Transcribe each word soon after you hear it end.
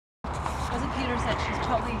Cedar said she's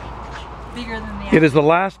probably bigger than the It is the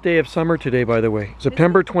last day of summer today, by the way.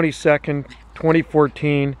 September 22nd,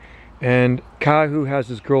 2014. And Kahu has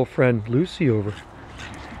his girlfriend Lucy over.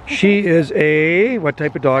 She is a, what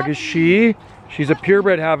type of dog is she? She's a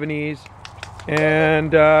purebred Havanese.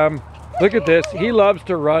 And look at this, he loves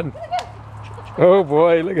to run. Oh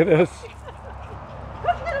boy, look at this.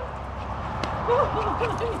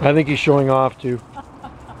 I think he's showing off too.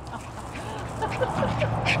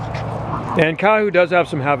 And Kahu does have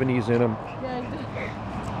some Havanese in him.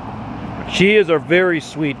 She is a very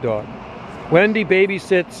sweet dog. Wendy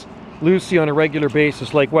babysits Lucy on a regular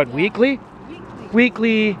basis, like what, weekly?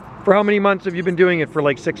 Weekly. For how many months have you been doing it? For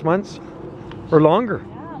like 6 months? Or longer?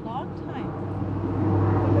 Yeah, a long time.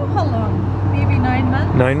 I don't know how long. Maybe 9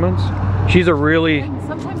 months? 9 months? She's a really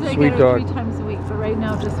sometimes I sweet get her dog. 3 times a week, but right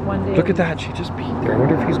now just 1 day. Look at that, she just peeked there. I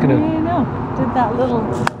wonder if he's gonna... I know. Did that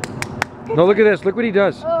little... No, look at this, look what he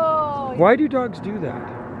does. Oh, Why do dogs do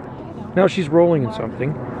that? Now she's rolling in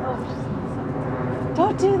something. Oh,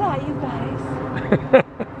 don't do that, you guys.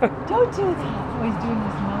 Don't do that. Oh, he's doing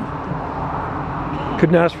his mouth.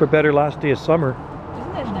 Couldn't ask for a better last day of summer.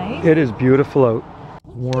 Isn't it nice? It is beautiful out.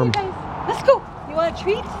 Warm. Hey guys, let's go. You want a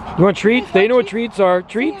treat? You want treats? They know what treats are.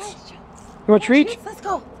 Treats? You want treats? Let's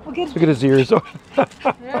go. We'll get Look at his ears. There we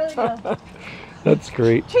go. That's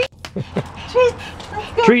great. Treats. Treats.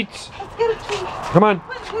 Let's go. Treats. Let's get a treat. Come on.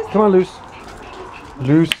 Come on, Lucy.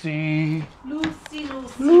 Lucy. Lucy,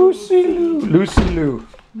 Lucy. Lucy Lou. Lucy Lou.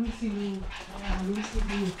 Lucy Lou. Yeah, Lucy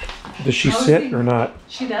Lou. Does she sit or not?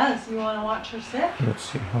 She does. You want to watch her sit? Let's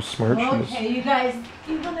see how smart she is. Okay, you guys,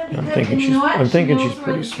 you're gonna be I'm good. thinking And you she's- know what? I'm thinking she she's knows where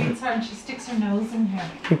pretty the smart. treats are and she sticks her nose in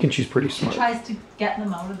here. Thinking she's pretty She smart. tries to get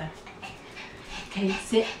them out of there. Okay,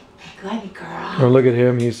 sit. Good girl. Oh, look at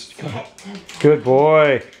him. He's Sit. good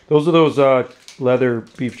boy. Those are those leather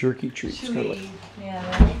beef jerky treats. Kinda like.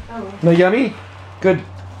 Yeah, right. Oh. No, yummy? Good.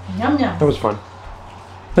 Yum yum. That was fun.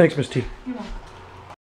 Thanks, Miss T. You're welcome.